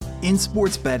In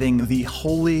sports betting, the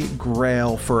holy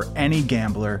grail for any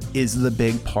gambler is the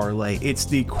big parlay. It's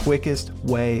the quickest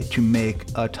way to make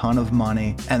a ton of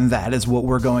money, and that is what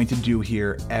we're going to do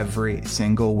here every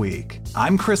single week.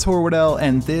 I'm Chris Horwoodell,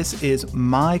 and this is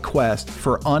my quest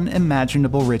for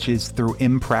unimaginable riches through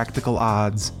impractical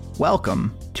odds.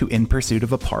 Welcome to In Pursuit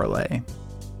of a Parlay.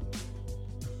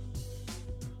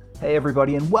 Hey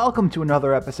everybody, and welcome to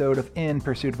another episode of In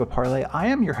Pursuit of a Parlay. I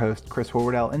am your host, Chris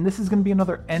Horwoodell, and this is going to be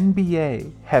another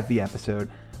NBA-heavy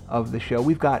episode of the show.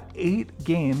 We've got 8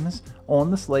 games on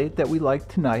the slate that we like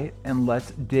tonight, and let's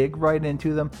dig right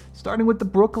into them, starting with the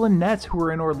Brooklyn Nets, who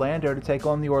are in Orlando to take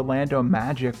on the Orlando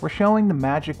Magic. We're showing the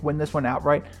Magic win this one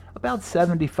outright about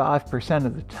 75%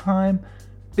 of the time.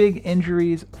 Big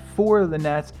injuries for the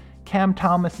Nets. Cam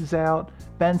Thomas is out.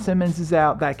 Ben Simmons is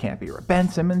out. That can't be right. Ben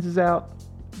Simmons is out.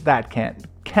 That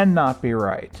cannot be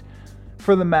right.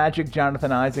 For the Magic,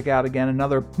 Jonathan Isaac out again,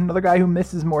 another guy who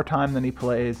misses more time than he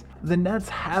plays. The Nets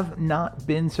have not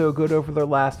been so good over their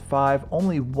last 5.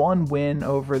 Only one win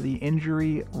over the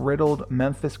injury-riddled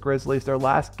Memphis Grizzlies. Their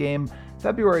last game,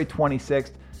 February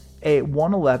 26th, a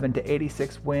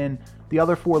 111-86 win. The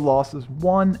other 4 losses,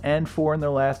 1 and 4 in their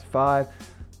last 5.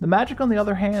 The Magic, on the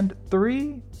other hand,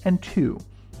 3-2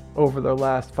 over their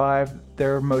last 5.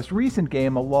 Their most recent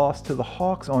game, a loss to the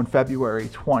Hawks on February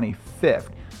 25th.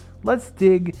 Let's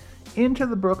dig into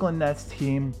the Brooklyn Nets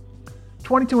team.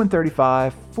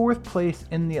 22-35, 4th place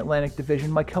in the Atlantic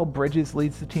Division. Mikal Bridges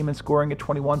leads the team in scoring at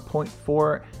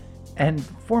 21.4, and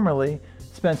formerly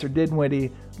Spencer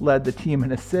Dinwiddie led the team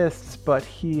in assists, but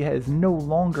he is no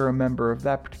longer a member of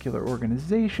that particular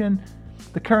organization.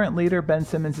 The current leader, Ben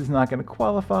Simmons, is not going to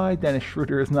qualify. Dennis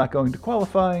Schroeder is not going to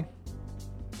qualify.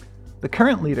 The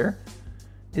current leader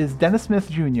is Dennis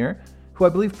Smith Jr., who I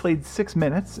believe played 6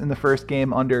 minutes in the first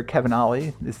game under Kevin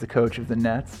Ollie, is the coach of the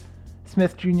Nets.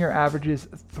 Smith Jr. averages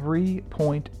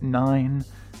 3.9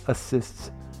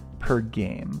 assists per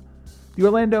game. The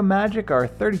Orlando Magic are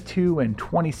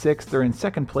 32-26. They're in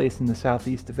second place in the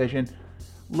Southeast Division,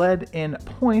 led in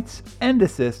points and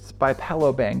assists by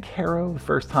Paolo Banchero, the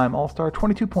first-time All-Star,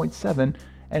 22.7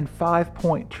 and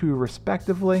 5.2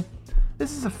 respectively.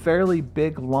 This is a fairly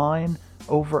big line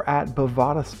over at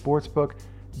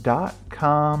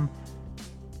BovadaSportsbook.com.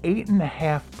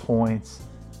 8.5 points.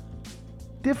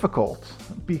 Difficult,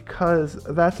 because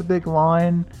that's a big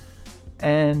line.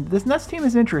 And this Nets team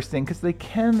is interesting because they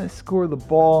can score the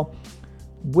ball.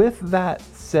 With that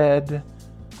said,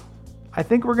 I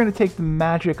think we're going to take the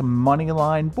Magic money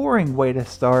line. Boring way to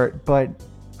start, but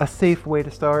a safe way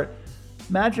to start.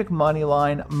 Magic money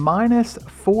line minus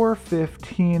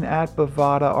 415 at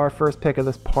Bovada, our first pick of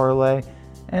this parlay.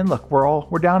 And look,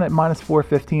 we're down at minus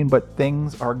 415, but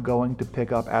things are going to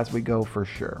pick up as we go for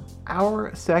sure.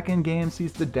 Our second game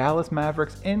sees the Dallas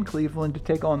Mavericks in Cleveland to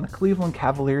take on the Cleveland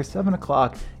Cavaliers, 7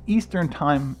 o'clock Eastern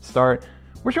time start.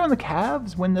 We're showing the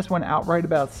Cavs win this one outright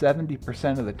about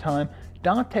 70% of the time.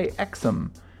 Dante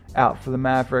Exum out for the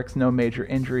Mavericks. No major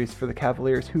injuries for the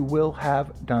Cavaliers, who will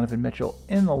have Donovan Mitchell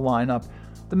in the lineup.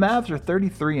 The Mavs are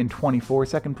 33-24,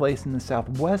 second place in the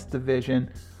Southwest Division.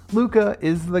 Luka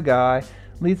is the guy.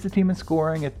 Leads the team in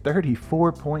scoring at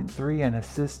 34.3 and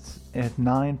assists at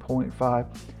 9.5.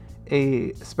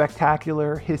 A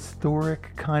spectacular,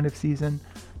 historic kind of season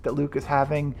that Luka's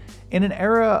having in an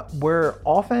era where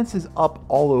offense is up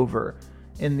all over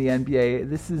in the NBA.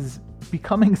 This is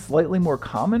becoming slightly more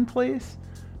commonplace,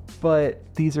 but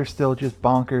these are still just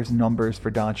bonkers numbers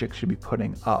for Doncic should be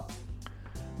putting up.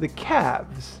 The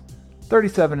Cavs,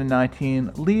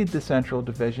 37-19, lead the Central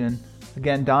Division.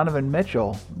 Again, Donovan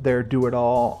Mitchell, their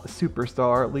do-it-all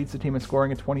superstar, leads the team in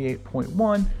scoring at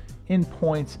 28.1, in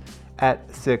points at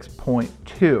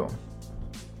 6.2.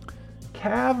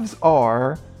 Cavs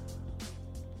are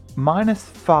minus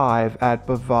 5 at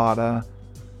Bovada,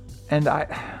 and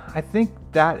I think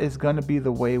that is going to be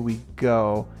the way we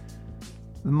go.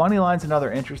 The money line's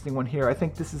another interesting one here. I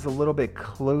think this is a little bit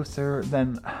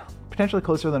potentially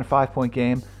closer than a 5-point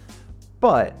game,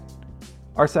 but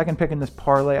our second pick in this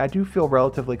parlay, I do feel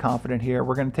relatively confident here.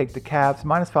 We're going to take the Cavs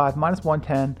minus 5, minus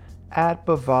 110 at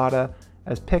Bovada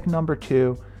as pick number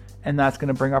 2, and that's going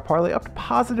to bring our parlay up to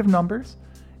positive numbers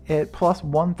at plus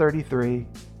 133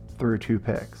 through 2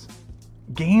 picks.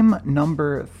 Game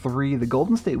number 3, the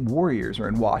Golden State Warriors are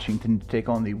in Washington to take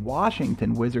on the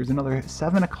Washington Wizards. Another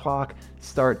 7 o'clock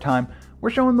start time.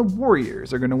 We're showing the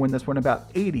Warriors are going to win this one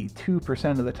about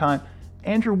 82% of the time.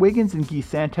 Andrew Wiggins and Guy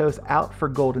Santos out for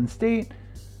Golden State.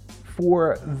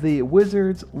 For the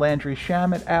Wizards, Landry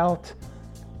Shamet out.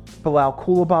 Bilal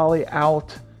Coulibaly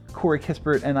out. Corey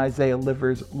Kispert and Isaiah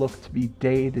Livers look to be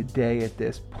day-to-day at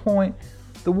this point.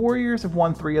 The Warriors have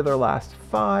won 3 of their last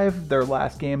 5, their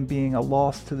last game being a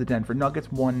loss to the Denver Nuggets,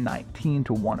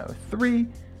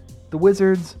 119-103. The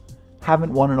Wizards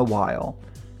haven't won in a while.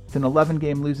 It's an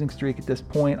 11-game losing streak at this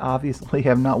point, obviously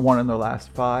have not won in their last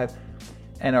 5,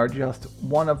 and are just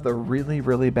one of the really,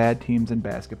 really bad teams in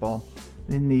basketball.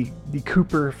 In the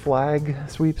Cooper flag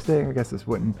sweepstakes, I guess this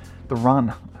wouldn't, the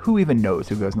run, who even knows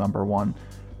who goes number 1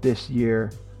 this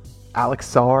year?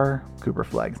 Alex Sarr, Cooper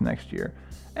flags next year.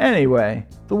 Anyway,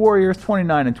 the Warriors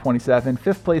 29-27,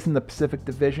 5th place in the Pacific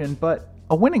Division, but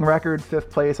a winning record, 5th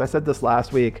place. I said this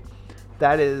last week.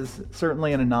 That is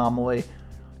certainly an anomaly.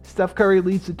 Steph Curry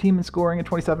leads the team in scoring at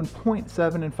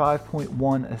 27.7 and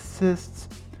 5.1 assists.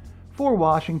 For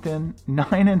Washington,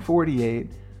 9-48,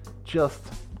 just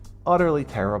utterly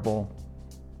terrible.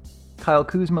 Kyle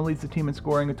Kuzma leads the team in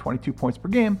scoring at 22 points per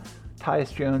game.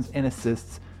 Tyus Jones in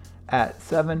assists at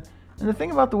 7. And the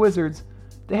thing about the Wizards,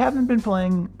 they haven't been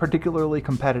playing particularly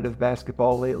competitive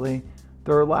basketball lately.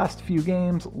 Their last few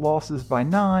games, losses by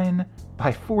 9,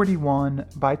 by 41,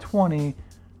 by 20,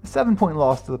 a 7-point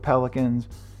loss to the Pelicans,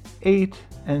 8,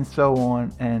 and so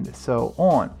on and so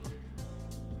on.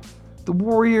 The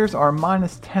Warriors are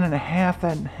minus 10.5.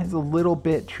 That is a little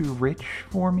bit too rich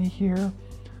for me here.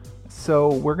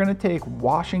 So we're going to take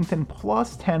Washington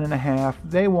plus 10.5.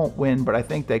 They won't win, but I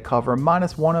think they cover.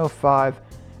 Minus 105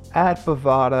 at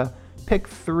Bovada. Pick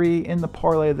 3 in the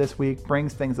parlay this week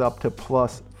brings things up to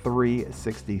plus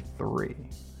 363.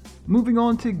 Moving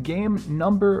on to game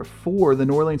number 4, the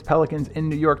New Orleans Pelicans in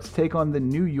New York to take on the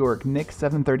New York Knicks,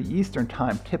 7:30 Eastern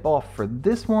Time tip-off for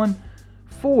this one.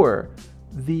 For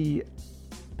the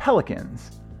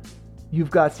Pelicans,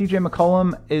 you've got CJ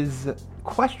McCollum is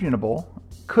questionable,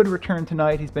 could return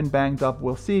tonight. He's been banged up,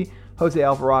 we'll see. Jose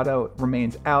Alvarado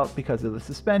remains out because of the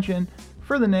suspension.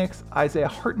 For the Knicks, Isaiah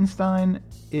Hartenstein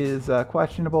is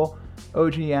questionable.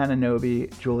 OG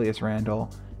Anunoby, Julius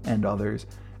Randle, and others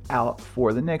out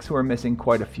for the Knicks, who are missing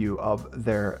quite a few of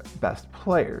their best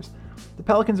players. The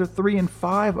Pelicans are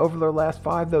 3-5 over their last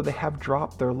 5, though they have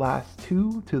dropped their last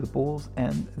 2 to the Bulls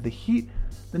and the Heat.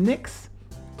 The Knicks,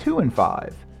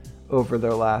 2-5 over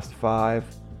their last 5,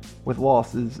 with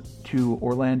losses to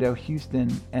Orlando, Houston,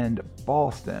 and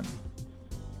Boston.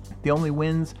 The only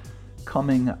wins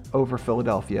coming over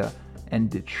Philadelphia and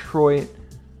Detroit.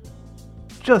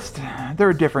 Just, they're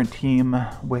a different team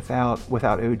without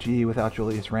OG, without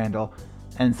Julius Randle,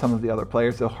 and some of the other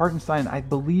players. So Hartenstein, I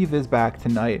believe, is back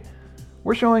tonight.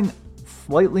 We're showing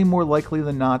slightly more likely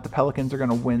than not the Pelicans are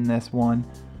going to win this one.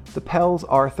 The Pels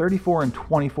are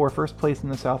 34-24, first place in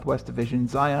the Southwest Division.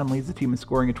 Zion leads the team in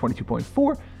scoring at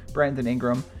 22.4. Brandon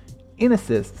Ingram in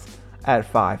assists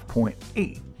at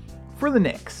 5.8. For the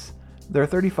Knicks, they're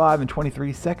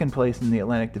 35-23, second place in the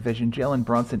Atlantic Division. Jalen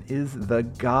Brunson is the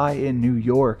guy in New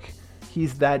York.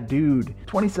 He's that dude.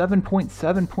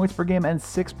 27.7 points per game and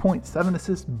 6.7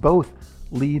 assists both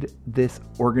lead this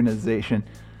organization.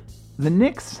 The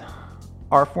Knicks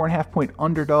are 4.5-point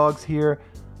underdogs here.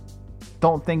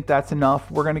 Don't think that's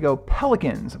enough. We're going to go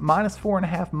Pelicans, minus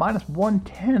 4.5, minus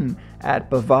 110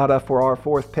 at Bovada for our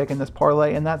 4th pick in this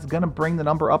parlay, and that's going to bring the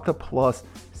number up to plus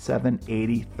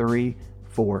 783,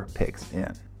 4 picks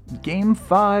in. Game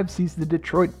 5 sees the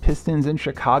Detroit Pistons in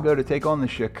Chicago to take on the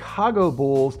Chicago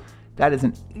Bulls. That is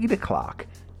an 8 o'clock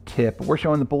tip. We're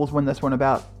showing the Bulls win this one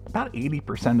about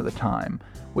 80% of the time,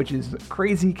 which is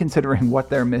crazy considering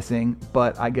what they're missing,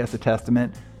 but I guess a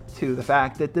testament to the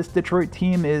fact that this Detroit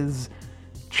team is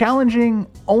challenging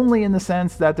only in the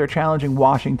sense that they're challenging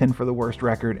Washington for the worst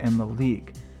record in the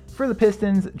league. For the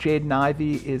Pistons, Jaden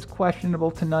Ivey is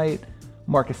questionable tonight.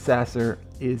 Marcus Sasser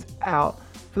is out.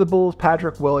 For the Bulls,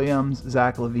 Patrick Williams,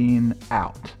 Zach LaVine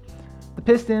out. The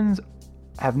Pistons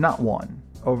have not won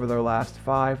over their last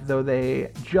 5, though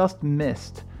they just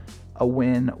missed a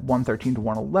win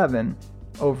 113-111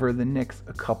 over the Knicks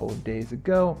a couple of days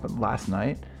ago, but last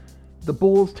night. The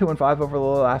Bulls 2-5 over the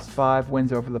last 5,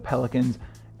 wins over the Pelicans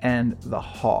and the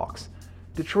Hawks.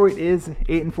 Detroit is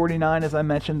 8-49, as I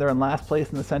mentioned. They're in last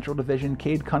place in the Central Division.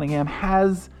 Cade Cunningham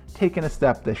has taken a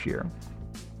step this year.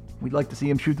 We'd like to see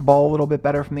him shoot the ball a little bit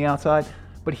better from the outside,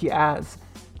 but he has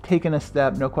taken a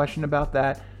step, no question about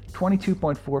that.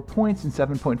 22.4 points and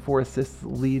 7.4 assists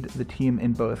lead the team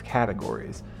in both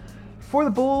categories. For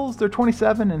the Bulls, they're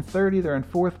 27-30. They're in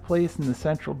 4th place in the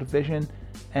Central Division.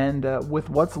 And with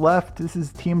what's left, this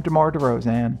is Team DeMar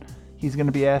DeRozan. He's going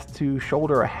to be asked to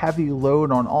shoulder a heavy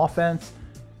load on offense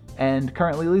and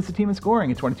currently leads the team in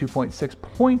scoring at 22.6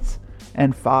 points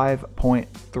and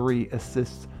 5.3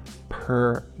 assists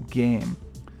per game.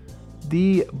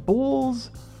 The Bulls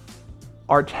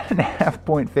are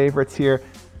 10.5-point favorites here.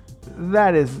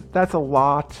 That's a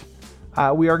lot.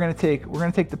 We're gonna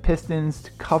take the Pistons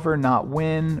to cover, not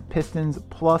win. Pistons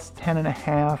plus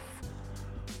 10.5,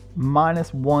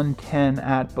 minus 110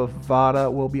 at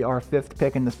Bovada will be our 5th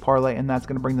pick in this parlay, and that's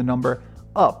gonna bring the number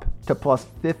up to plus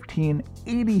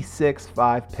 1586,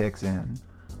 5 picks in.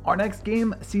 Our next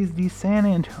game sees the San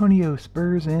Antonio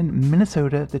Spurs in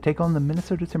Minnesota to take on the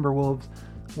Minnesota Timberwolves.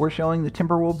 We're showing the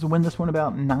Timberwolves win this one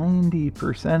about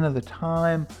 90% of the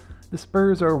time. The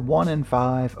Spurs are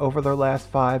 1-5 over their last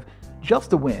 5,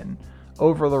 just a win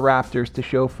over the Raptors to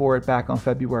show for it back on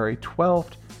February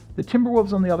 12th. The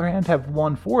Timberwolves, on the other hand, have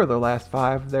won 4 of their last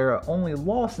 5. Their only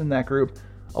loss in that group,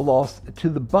 a loss to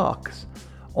the Bucks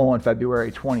on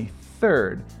February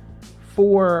 23rd.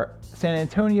 For San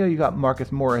Antonio, you got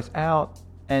Marcus Morris out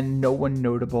and no one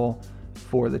notable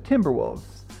for the Timberwolves.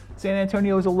 San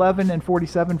Antonio is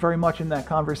 11-47, very much in that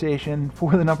conversation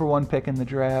for the number 1 pick in the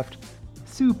draft.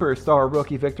 Superstar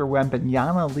rookie Victor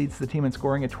Wembanyama leads the team in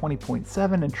scoring at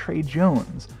 20.7, and Trey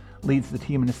Jones leads the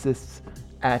team in assists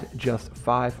at just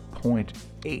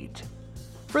 5.8.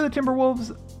 For the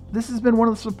Timberwolves, this has been one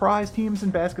of the surprise teams in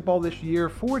basketball this year,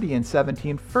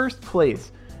 40-17, first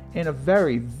place in a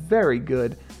very, very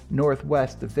good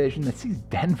Northwest division that sees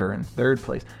Denver in 3rd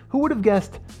place. Who would have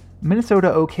guessed Minnesota,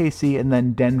 OKC, and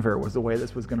then Denver was the way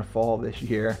this was going to fall this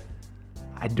year?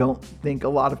 I don't think a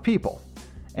lot of people.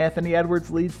 Anthony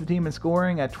Edwards leads the team in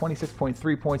scoring at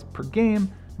 26.3 points per game.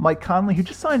 Mike Conley, who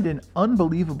just signed an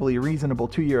unbelievably reasonable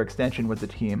 2-year extension with the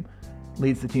team,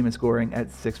 leads the team in scoring at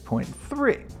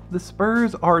 6.3. The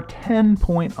Spurs are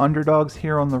 10-point underdogs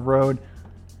here on the road.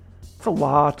 It's a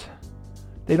lot.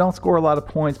 They don't score a lot of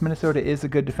points. Minnesota is a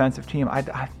good defensive team.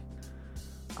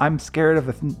 I'm scared of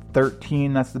a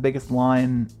 13. That's the biggest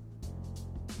line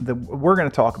that we're going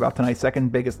to talk about tonight.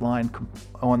 Second biggest line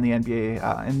on the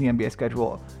NBA in the NBA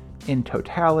schedule in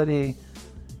totality.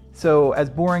 So as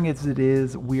boring as it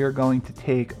is, we are going to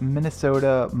take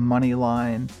Minnesota money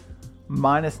line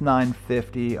minus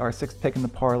 950, our 6th pick in the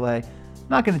parlay.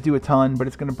 Not going to do a ton, but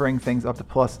it's going to bring things up to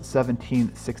plus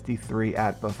 1763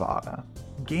 at Bovada.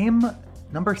 Game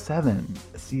number 7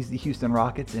 sees the Houston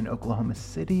Rockets in Oklahoma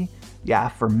City, the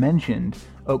aforementioned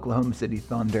Oklahoma City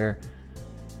Thunder.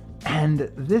 And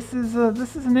this is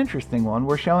an interesting one.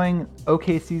 We're showing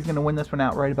OKC is going to win this one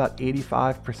outright about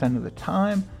 85% of the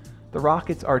time. The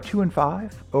Rockets are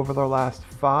 2-5 over their last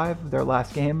 5. Their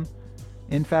last game,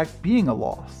 in fact, being a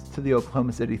loss to the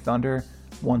Oklahoma City Thunder,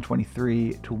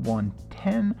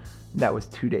 123-110. That was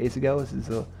 2 days ago. This is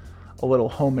a little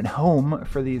home and home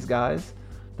for these guys.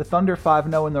 The Thunder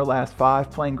 5-0 in their last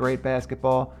 5, playing great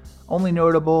basketball. Only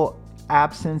notable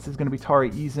absence is going to be Tari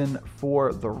Eason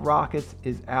for the Rockets,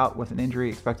 is out with an injury,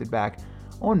 expected back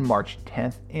on March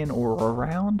 10th in or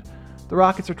around. The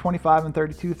Rockets are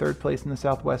 25-32, 3rd place in the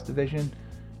Southwest Division.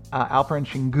 Alperen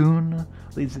Sengun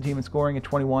leads the team in scoring at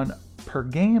 21 per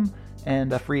game,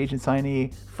 and free agent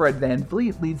signee Fred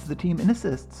VanVleet leads the team in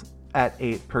assists at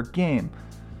 8 per game.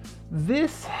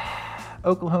 This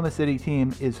Oklahoma City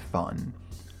team is fun.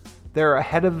 They're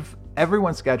ahead of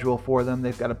everyone's schedule for them.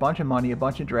 They've got a bunch of money, a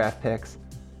bunch of draft picks,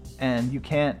 and you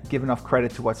can't give enough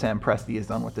credit to what Sam Presti has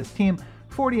done with this team.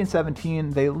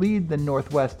 40-17, they lead the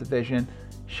Northwest Division.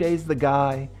 Shea's the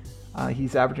guy.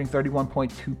 He's averaging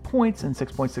 31.2 points and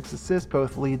 6.6 assists.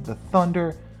 Both lead the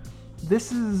Thunder.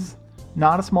 This is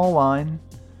not a small line.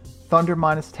 Thunder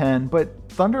minus 10, but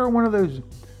Thunder are one of those...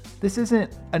 This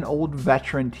isn't an old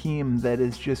veteran team that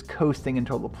is just coasting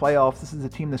until the playoffs. This is a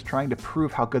team that's trying to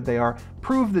prove how good they are,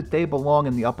 prove that they belong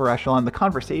in the upper echelon, the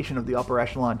conversation of the upper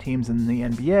echelon teams in the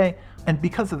NBA. And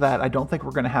because of that, I don't think we're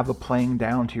going to have a playing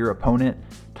down to your opponent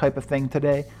type of thing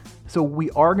today. So we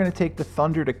are going to take the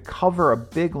Thunder to cover a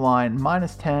big line,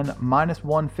 minus 10, minus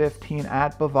 115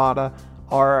 at Bovada,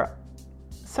 our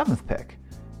 7th pick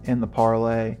in the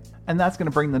parlay. And that's going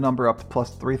to bring the number up to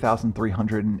plus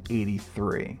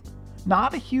 3,383.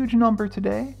 Not a huge number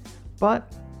today,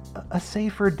 but a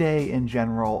safer day in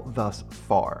general thus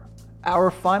far.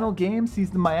 Our final game sees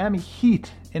the Miami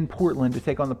Heat in Portland to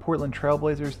take on the Portland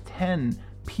Trailblazers, 10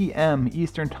 p.m.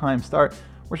 Eastern Time start.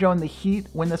 We're showing the Heat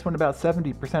win this one about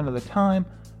 70% of the time.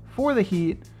 For the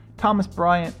Heat, Thomas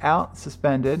Bryant out,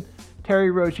 suspended.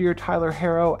 Terry Rozier, Tyler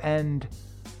Herro, and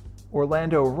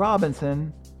Orlando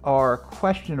Robinson are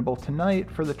questionable tonight.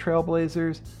 For the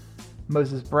Trailblazers,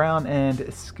 Moses Brown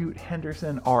and Scoot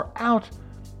Henderson are out,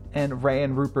 and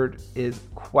Rayan Rupert is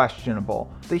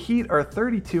questionable. The Heat are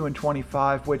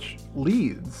 32-25, which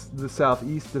leads the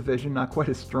Southeast Division, not quite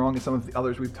as strong as some of the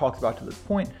others we've talked about to this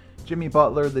point. Jimmy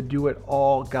Butler, the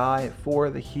do-it-all guy for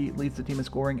the Heat, leads the team in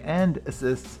scoring and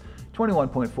assists,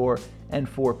 21.4 and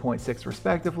 4.6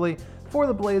 respectively. For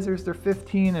the Blazers, they're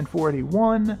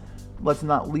 15-41, let's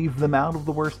not leave them out of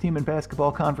the worst team in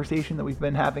basketball conversation that we've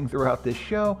been having throughout this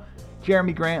show.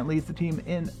 Jeremy Grant leads the team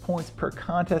in points per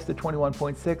contest at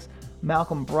 21.6.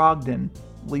 Malcolm Brogdon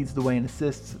leads the way in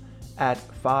assists at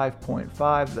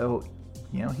 5.5, though,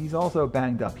 he's also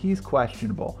banged up. He's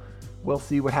questionable. We'll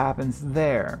see what happens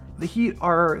there. The Heat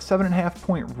are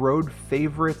 7.5-point road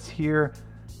favorites here,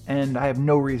 and I have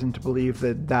no reason to believe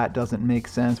that doesn't make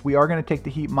sense. We are going to take the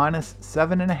Heat minus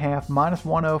 7.5, minus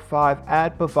 105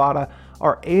 at Bovada,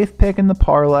 our 8th pick in the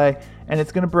parlay, and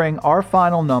it's going to bring our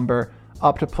final number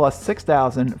up to plus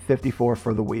 6,054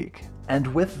 for the week.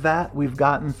 And with that, we've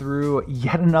gotten through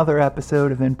yet another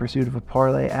episode of In Pursuit of a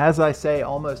Parlay. As I say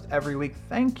almost every week,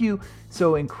 thank you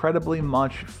so incredibly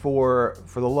much for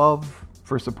the love,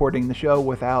 for supporting the show.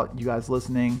 Without you guys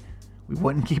listening, we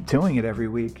wouldn't keep doing it every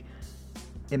week.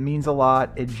 It means a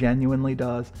lot. It genuinely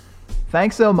does.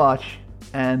 Thanks so much,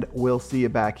 and we'll see you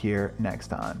back here next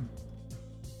time.